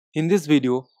In this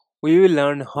video, we will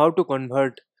learn how to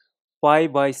convert pi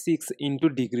by 6 into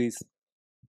degrees.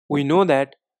 We know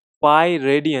that pi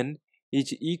radian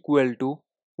is equal to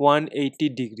 180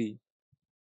 degree.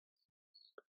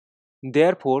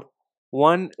 Therefore,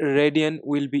 1 radian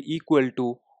will be equal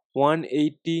to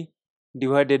 180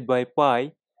 divided by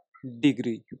pi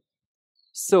degree.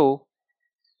 So,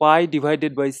 pi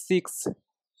divided by 6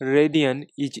 radian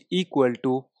is equal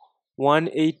to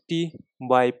 180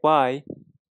 by pi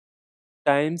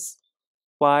times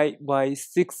pi by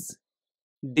 6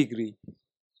 degree.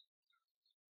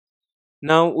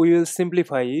 Now we will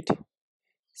simplify it.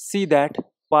 See that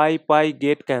pi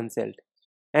get cancelled.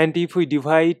 And if we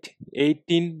divide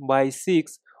 18 by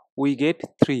 6, we get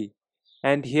 3.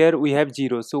 And here we have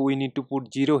 0. So we need to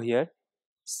put 0 here.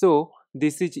 So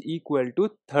this is equal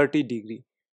to 30 degree.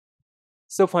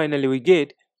 So finally we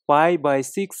get pi by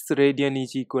 6 radian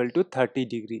is equal to 30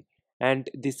 degree. And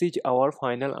this is our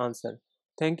final answer.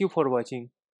 Thank you for watching.